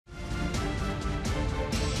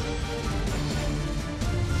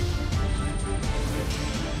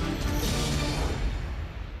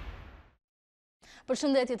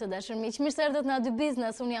Përshëndetje të dashur miq, mirë se erdhët në dy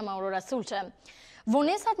biznes, unë jam Aurora Sulçe.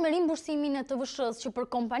 Vonesat me rimbursimin e TVSH-s që për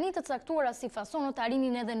kompanitë të caktuara si Fasonët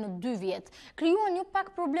arrinin edhe në 2 vjet, krijuan një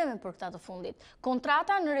pak probleme për këta të fundit.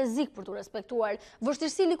 Kontrata në rrezik për të respektuar,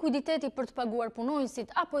 vështirësi likuiditeti për të paguar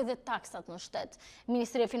punonjësit apo edhe taksat në shtet.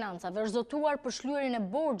 Ministria e Financave është zotuar për shlyerjen e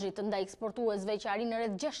borxhit ndaj eksportuesve që arrin në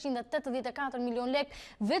rreth 684 milion lek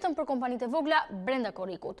vetëm për kompanitë e vogla brenda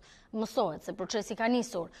korrikut. Mësohet se procesi ka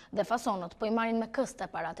nisur dhe Fasonët po i marrin me këste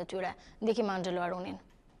paratë e tyre. Ndjekim Angelo Arunin.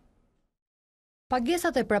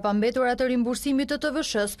 Pagesat e prapambetura të rimbursimit të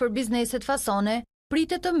TVSH-s për bizneset Fasone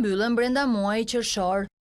pritet të mbyllen brenda muajit qershor.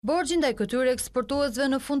 Borxhi ndaj këtyre eksportuesve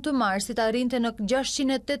në fund të marsit arrinte në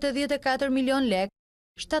 684 milion lek,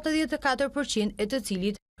 74% e të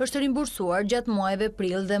cilit është rimbursuar gjatë muajve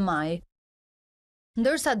prill dhe maj.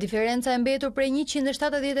 Ndërsa diferenca e mbetur prej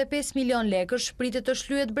 175 milion lekësh pritet të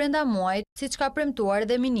shlyhet brenda muajit, siç ka premtuar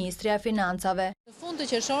edhe Ministria e Financave. Në fund të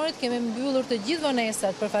qershorit kemi mbyllur të gjithë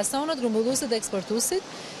vonesat për Fasonët, grumbulluesit dhe eksportuesit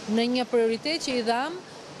në një prioritet që i dham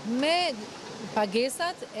me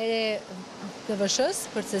pagesat e TVSH-s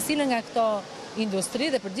për secilën nga këto industri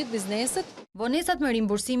dhe për gjithë bizneset. Vonesat me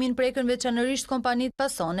rimbursimin prekën veçanërisht kompanitë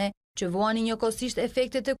Fasone, që vuani njëkohësisht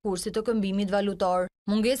efektet e kursit të këmbimit valutor.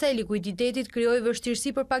 Mungesa e likuiditetit krijoi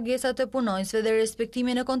vështirësi për pagesat e punonjësve dhe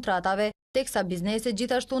respektimin e kontratave, teksa bizneset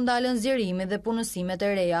gjithashtu ndalën zgjerimet dhe punësimet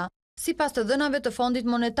e reja. Sipas të dhënave të Fondit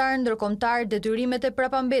Monetar Ndërkombëtar, detyrimet e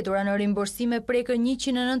prapambetura në rimbursime prekën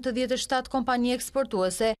 197 kompani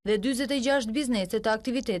eksportuese dhe 46 biznese të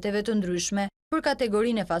aktiviteteve të ndryshme. Për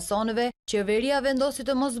kategorinë e Fasonëve, qeveria vendosi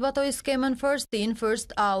të mos zbatoj skemën first in,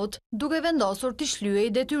 first out, duke vendosur të shlyej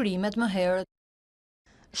detyrimet më herët.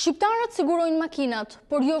 Shqiptarët sigurojnë makinat,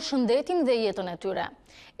 por jo shëndetin dhe jetën e tyre.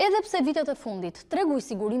 Edhe pse vitet e fundit, tregu i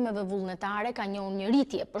sigurimeve vullnetare ka njohur një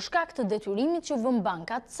rritje për shkak të detyrimit që vën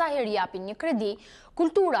bankat sa herë japin një kredi,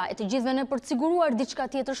 kultura e të gjithëve ne për të siguruar diçka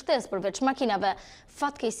tjetër shtesë përveç makinave,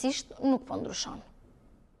 fatkeqësisht nuk po ndryshon.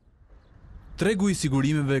 Tregu i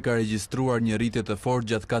sigurimeve ka regjistruar një rritje të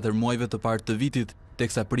fortë gjatë 4 muajve të parë të vitit,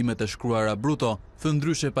 teksa primet e shkruara bruto,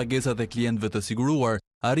 thëndryshe pagesat e klientëve të siguruar,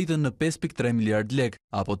 arritën në 5.3 miliard lek,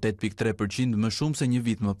 apo 8.3% më shumë se një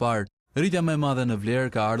vit më parë. Rritja më e madhe në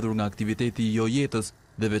vlerë ka ardhur nga aktiviteti i jo jetës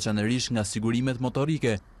dhe veçanërisht nga sigurimet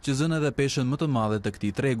motorike, që zënë edhe peshën më të madhe të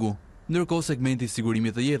këtij tregu. Ndërkohë segmenti i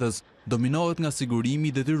sigurimit të jetës dominohet nga sigurimi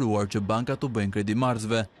i detyruar që bankat u bëjnë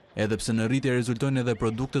kredimarrësve, edhe pse në rritje rezultojnë edhe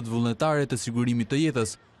produktet vullnetare të sigurimit të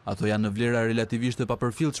jetës, ato janë në vlera relativisht të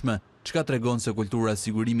papërfillshme, çka tregon se kultura e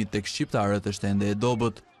sigurimit tek shqiptarët është ende e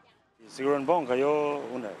dobët. Siguron banka, jo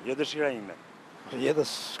unë, jo dëshira ime.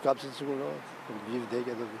 Jetës shkapsit sigurohet, kur vjen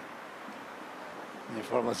vdekja do vi. Një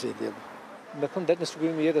farmaci tjetër. Me thënë drejt, në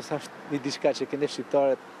sigurimi i jetës është një diçka që kene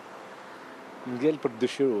shqiptarët ngel për të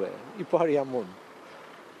dëshiruar. I pari jam unë.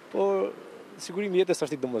 Por sigurimi i jetës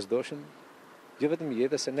është i domosdoshëm. Jo vetëm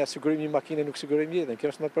jetës, se ne sigurojmë një makinë nuk sigurojmë jetën,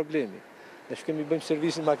 kjo është më problemi. Ne shkemi bëjmë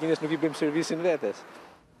servisin makinës, nuk i bëjmë servisin vetes.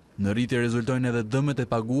 Në rritje rezultojnë edhe dëmet e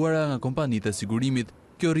paguara nga kompanitë e sigurimit.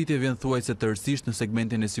 Kjo rritje vjen thuajse tërësisht në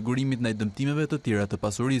segmentin e sigurimit ndaj dëmtimeve të tjera të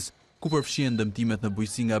pasurisë, ku përfshihen dëmtimet në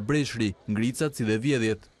bujqësi nga breshri, ngricat si dhe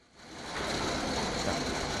vjedhjet.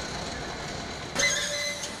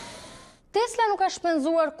 Tesla nuk ka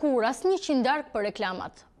shpenzuar kur asnjë qindark për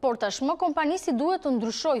reklamat, por tashmë kompanisi duhet të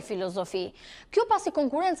ndryshojë filozofi. Kjo pasi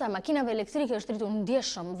konkurenca e makinave elektrike është rritur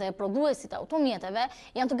ndjeshëm dhe prodhuesit automjeteve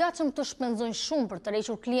janë të gatshëm të shpenzojnë shumë për të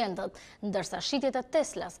rrequr klientët, ndërsa shitjet e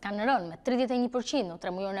Teslas kanë rënë me 31% në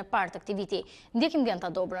 3 muajin e parë të këtij viti. Ndjekim Genta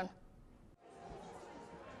Dobrën.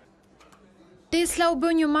 Tesla u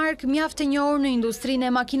bë një markë mjaft e njohur në industrinë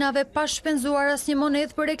e makinave pa shpenzuar asnjë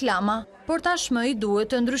monedhë për reklama, por tashmë i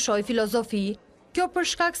duhet të ndryshojë filozofi. Kjo për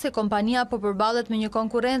shkak se kompania po përballet me një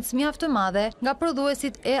konkurrencë mjaft të madhe nga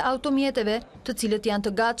prodhuesit e automjeteve, të cilët janë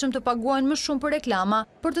të gatshëm të paguajnë më shumë për reklama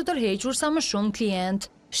për të tërhequr sa më shumë klient.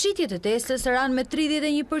 Shitjet e Teslës ranë me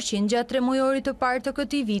 31% gjatë 3 muajorit të parë të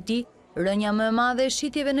këtij viti, rënja më e madhe e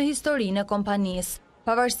shitjeve në historinë e kompanisë.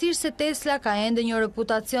 Pavarësisht se Tesla ka ende një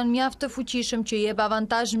reputacion mjaft të fuqishëm që i jep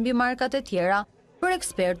avantazh mbi markat e tjera, për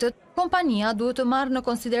ekspertët, kompania duhet të marrë në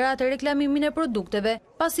konsiderate reklamimin e produkteve,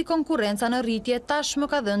 pasi konkurrenca në rritje tashmë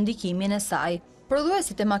ka dhënë ndikimin e saj.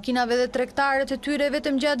 Prodhuesit e makinave dhe tregtarët e tyre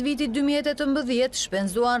vetëm gjatë vitit 2018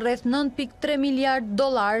 shpenzuan rreth 9.3 miliard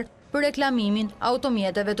dollar për reklamimin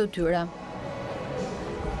automjeteve të tyre.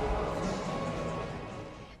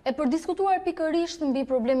 E për diskutuar pikërisht mbi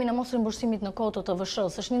problemin e mos rimbursimit në kohë të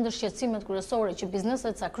TVSH-s, është një ndër shqetësimet kryesore që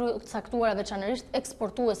bizneset caktuara veçanërisht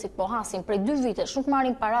eksportuesit po hasin prej 2 vitesh, nuk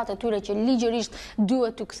marrin paratë e tyre që ligjërisht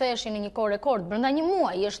duhet t'u ktheheshin në një kohë rekord. Brenda një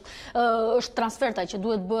muaji është transferta që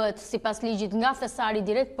duhet bëhet sipas ligjit nga thesari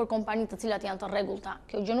direkt për kompanitë të cilat janë të rregullta.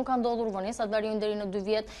 Kjo gjë nuk ka ndodhur, vonesat variojnë deri në 2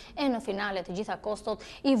 vjet e në finale të gjitha kostot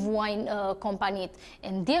i vuajnë kompanitë.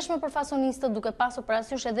 E ndjeshme për fasonistët duke pasur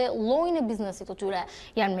parasysh edhe llojin e biznesit të tyre.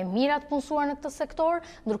 Janë me mirat punësuar në këtë sektor,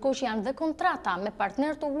 ndërkohë që janë dhe kontrata me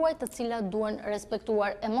partnerë të huaj të cilat duhen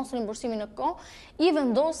respektuar e mos rimbursimi në kohë i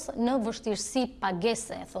vendos në vështirësi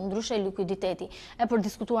pagese, thon ndryshe likuiditeti. E për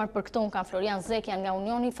diskutuar për këtë unë kam Florian Zekja nga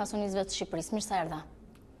Unioni Fasonistëve të Shqipërisë. Mirë se erdha.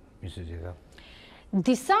 Mirë se gjitha.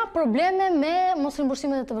 Disa probleme me mos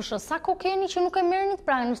rimbursimet e TVSH. Sa kohë keni që nuk e merrnit,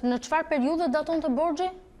 pra në çfarë periudhe daton të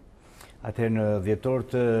borxhi? Atëherë në dhjetor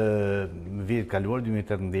të vitit kaluar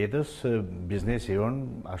 2018-s, biznesi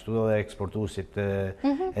jonë, ashtu edhe eksportuesit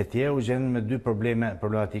e tjerë, u gjenë me 2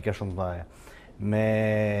 problematika shumë të mëdha. Me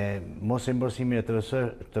mos rimbursimin e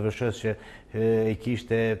TVSH-s që i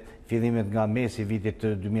kishte fillimet nga mesi vitit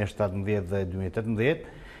 2017 dhe 2018,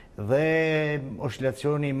 dhe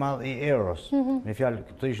oscilacioni i madh i euros. Me fjalë,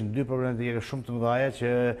 këto ishin 2 problematika shumë të mëdha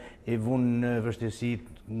që i vunë vështirësi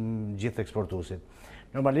gjithë eksportuesit.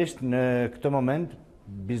 Normalisht në këtë moment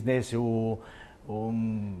biznesi u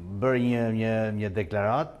bërë një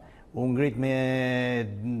deklarat, u ngrit me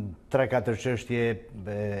 3-4 çështje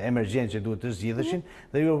emergjente që duhet të zgjidheshin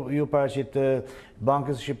dhe ju paraqit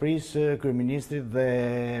Bankës së Shqipërisë, Kryeministrit dhe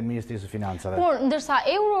Ministrisë së Financave. Por, ndërsa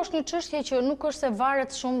euro është një çështje që nuk është se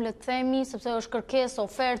varet shumë, le të themi, sepse është kërkesë,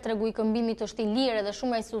 ofertë, tregu i këmbimit është i lirë dhe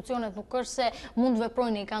shumë institucionet nuk është se mund të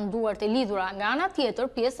veprojnë i kanë duart e lidhura. Nga ana tjetër,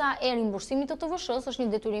 pjesa e rimbursimit të TVSH-s është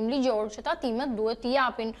një detyrim ligjor që tatimet duhet t'i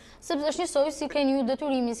japin, sepse është njësoj si keni ju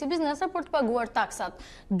detyrimin si bizneser për të paguar taksat.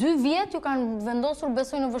 2 vjet ju kanë vendosur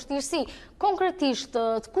besoj në vështirësi. Konkretisht,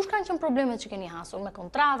 kush kanë qenë problemet që keni hasur me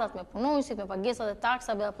kontratat, me punonjësit, me pagesat e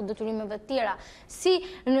taksave apo detyrimeve të tjera?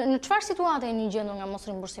 Në çfarë situate jeni gjendur nga mos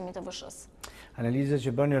rimbursimi i TVSH-s? Analiza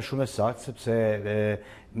që bën është shumë e saktë sepse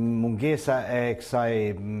mungesa e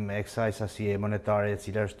kësaj sasie monetare e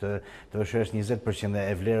cila është TVSH 20%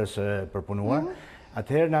 e vlerës përpunuar,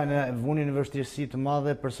 atëherë na vuni në vështirësi të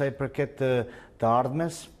madhe për sa i përket të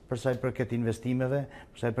ardhmes, për sa i përket investimeve,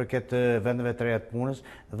 për sa i përket vendeve të reja të punës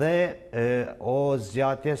dhe o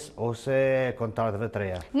zgjatjes ose kontratave të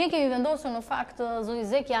reja. Ne kemi vendosur në fakt, zoti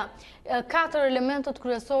Zekja, 4 elementët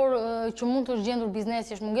kryesor që mund të zgjendur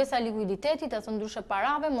biznesi është mungesa e likuiditetit, të ndryshe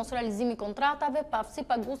parave, mos realizimi kontratave, paaftësi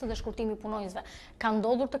paguese dhe shkurtimi i punonjësve. Ka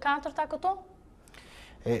ndodhur të 4-ta këto?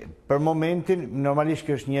 Për momentin, normalisht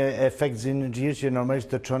kjo është një efekt zinxhir që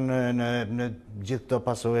normalisht të çon në gjithë këto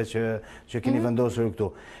pasojë që keni vendosur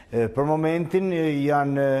këtu. Për momentin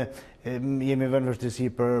jemi vënë vështirësi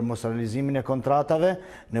për mos realizimin e kontratave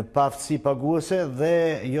në paaftësi paguese dhe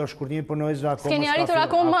jo shkurtimi punonjësve akoma. Keni arritur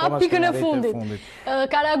akoma pikën e fundit.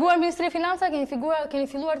 Ka reaguar Ministri i Financave, keni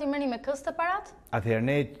filluar të merrni me këst të parat? Atëherë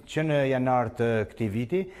ne që në janar të këtij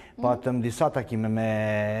viti patëm disa takime me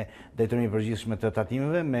drejtorinë e përgjithshme të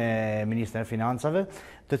tatimeve me Ministrin e Financave,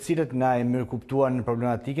 të cilët na e mirëkuptuan në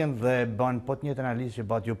problematikën dhe bën po të njëjtën analizë që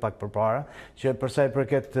bat ju pak përpara, që për sa i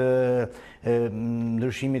përket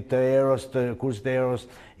ndryshimit të euros, të kursit të euros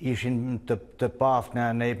ishin të paaft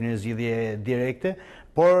në jepnin një zgjidhje direkte,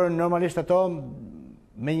 por normalisht ato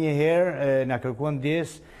menjëherë na kërkuan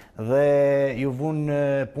ndjesë dhe ju vunë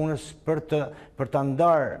punës për të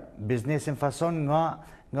ndarë biznesin fason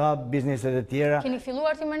nga bizneset e tjera. Keni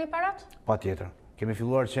filluar të merrni parat? Patjetër. Kemi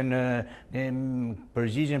filluar që në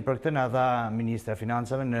përgjigjen për këtë na dha Ministra e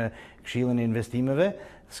Financave në Këshillin e Investimeve,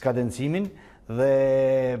 skadencimin, dhe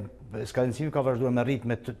skadencimi ka vazhduar me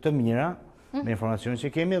ritme të mira, me informacion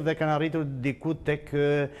që kemi, dhe kanë arritur diku tek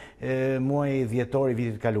muaji dhjetor i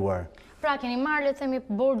vitit kaluar. Pra, keni marrë, le të themi,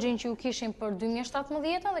 borxhin që ju kishin për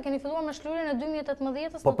 2017 dhe keni filluar me shlyerjen e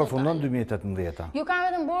 2018-s? Po përfundon 2018-a. Ju kanë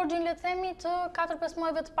vetëm borxhin, le të themi, të 4-5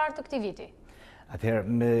 muajve të parë të këtij viti. Atëherë,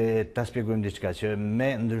 ta shpjegojmë diçka, që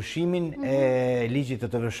me ndryshimin e ligjit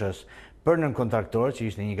të TVSH-s për nën kontraktor, që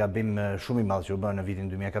ishte një gabim shumë i madh që u bë në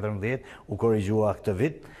vitin 2014, u korrigjua këtë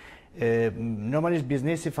vit. Normalisht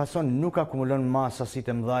biznesi fason nuk akumulon ma sasit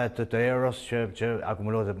e mëdha të euros që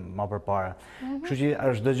akumulohet ma përpara. Kështu që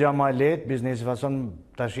është dëgja ma lehtë, biznesi fason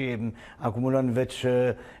tashi akumulon veç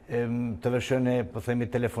TVSH-n e po themi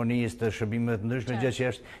telefonisë, të shërbimeve të ndryshme, gjë që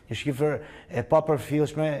është një shifër e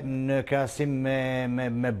papërfillshme në krahasim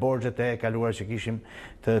me borxhet e kaluara që kishim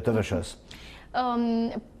të TVSH-s.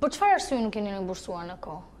 Për çfarë arsye nuk keni rimbursuar në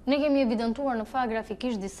kohë? Ne kemi evidentuar në fakt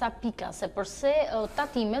grafikisht disa pika se përse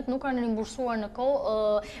tatimet nuk kanë rimbursuar në kohë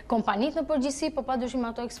kompanitë në përgjithësi, por padyshim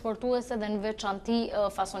ato eksportuese dhe në veçanti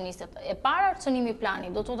fasonistët. E para cënimi i planit,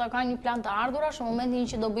 do të thotë ka një plan të ardhurash, në momentin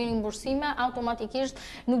që do bëjnë rimbursime, automatikisht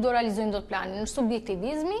nuk do realizojnë dot planin. Në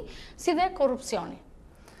subjektivizmi, si dhe korrupsioni.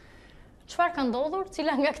 Çfarë ka ndodhur?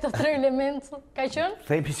 Cila nga këto tre elementë ka qenë?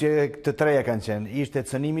 Themi që të treja kanë qenë. Ishte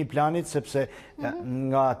cënimi i planit, sepse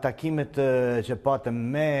nga takimet që patëm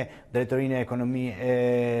me drejtorinë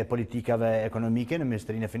e politikave ekonomike në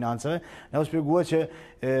Ministerinë e Financave, na u shpjegua që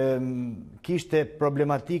kishte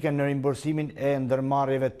problematike në rimbursimin e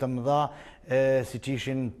ndërmarrjeve të mëdha, siç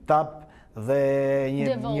ishin TAP dhe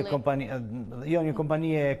një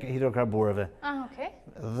kompani e hidrokarbureve. Okay.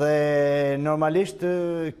 Dhe normalisht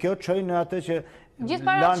kjo çoi në atë që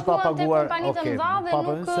lanë pa paguar, nuk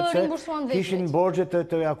rimbursuan vetë. Kishin borxhe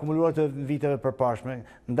të akumuluar të viteve përparshme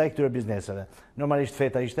ndaj këtyre bizneseve. Normalisht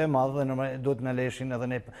feta ishte e madhe dhe duhet na leshin edhe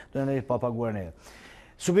ne do na pa paguar ne.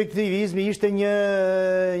 Subjektivizmi ishte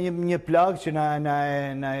një plagë që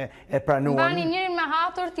na e pranuan. Mbani njërin me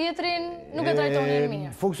hatur, tjetrin nuk e trajtonin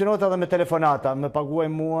mirë. Funksiononte edhe me telefonata, më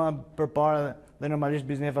paguaj mua përpara dhe normalisht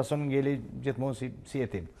biznesi fason ngeli gjithmonë si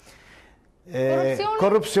jetim.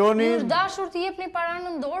 Korrupsioni. Ju është dashur të jepni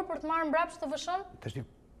paranë në dorë për të marrë mbrapsht TVSH-n? Tash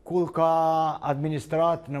ku ka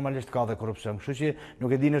administrat, normalisht ka dhe korrupsion. Kështu që nuk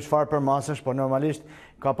e di në çfarë përmasësh, por normalisht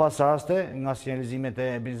ka pas raste nga sinjalizimet e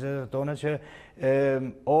bizneseve tona që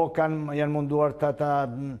o janë munduar ta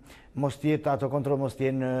mos jetë ato kontroll mos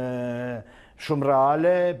jenë shumë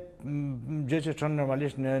reale, gjë që çon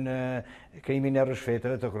normalisht në krimin e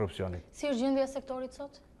rrëshfeteve të korrupsionit. Si është gjendja e sektorit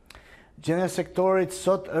sot? Gjendja e sektorit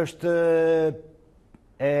sot është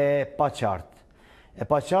e paqartë. E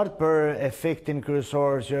paqartë për efektin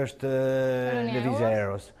kryesor që është lëvizja e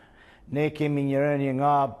euros. Ne kemi një rënje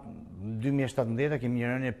nga 2017, kemi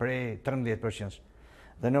një rënje prej 13%.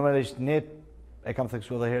 Dhe normalisht ne, e kam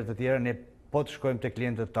theksuar edhe herë të tjera, ne po të shkojmë te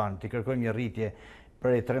klientët tanë, të kërkojmë një rritje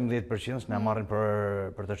prej 13% na marrin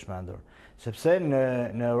për të çmendur. Sepse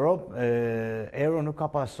në Europë euro nuk ka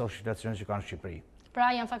pas oscilacion që ka në Shqipëri.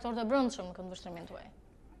 Pra janë faktorë të brendshëm në këndvështrimin tuaj.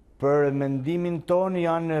 Për mendimin ton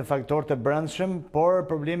janë faktorë të brendshëm, por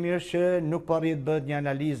problemi është që nuk po arrit bëhet një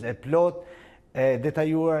analizë e plot, e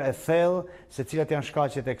detajuar, e thellë, se cilat janë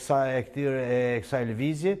shkaqet e kësaj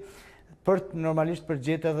lëvizje, për normalisht për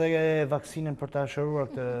gjetë edhe vaksinën për ta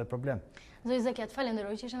shëruar këtë problem. Zoti Zekja,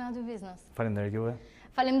 falenderoj që ishe në aty biznes. Faleminderit juve.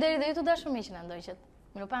 Faleminderit dhe ju të dashur miq që na ndoqët.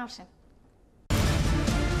 Mirupafshim.